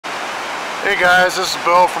Hey guys, this is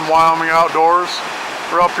Bill from Wyoming Outdoors.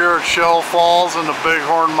 We're up here at Shell Falls in the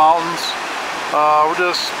Bighorn Mountains. We're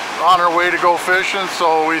just on our way to go fishing,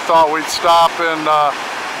 so we thought we'd stop and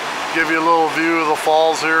give you a little view of the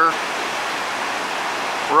falls here.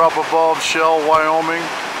 We're up above Shell, Wyoming.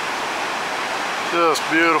 Just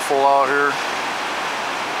beautiful out here.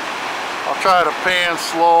 I'll try to pan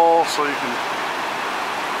slow so you can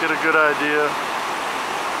get a good idea.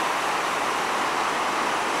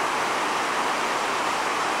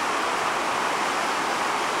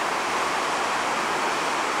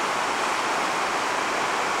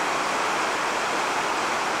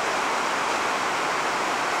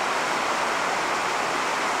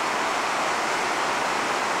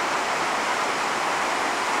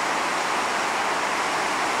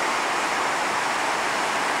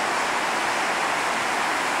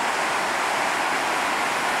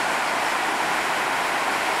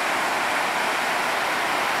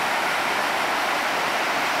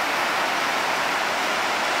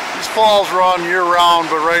 These falls run year-round,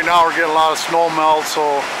 but right now we're getting a lot of snow melt,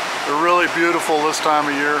 so they're really beautiful this time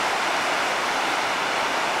of year.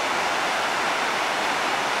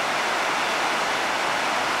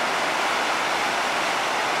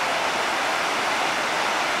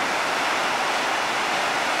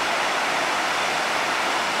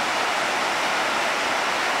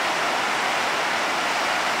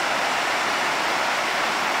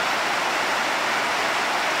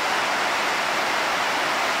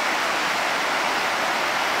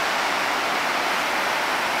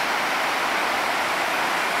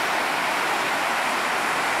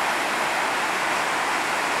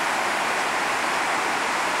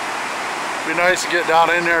 Be nice to get down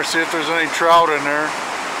in there and see if there's any trout in there.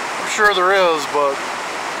 I'm sure there is, but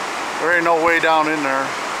there ain't no way down in there.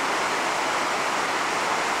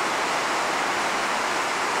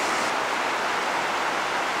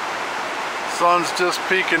 Sun's just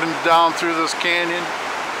peeking down through this canyon.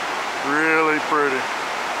 Really pretty.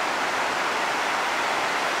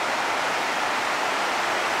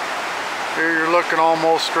 Here you're looking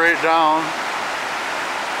almost straight down.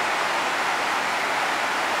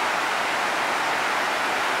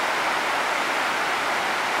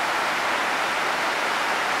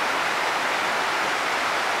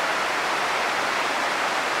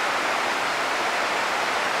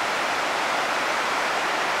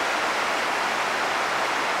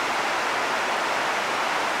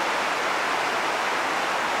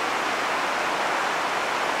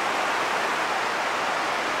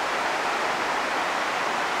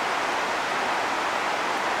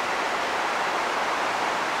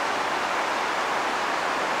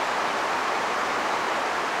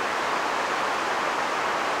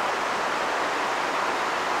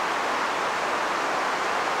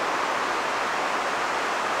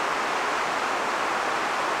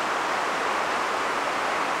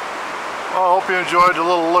 Well, I hope you enjoyed the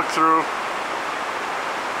little look through.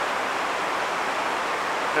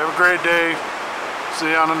 Have a great day. See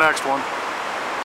you on the next one.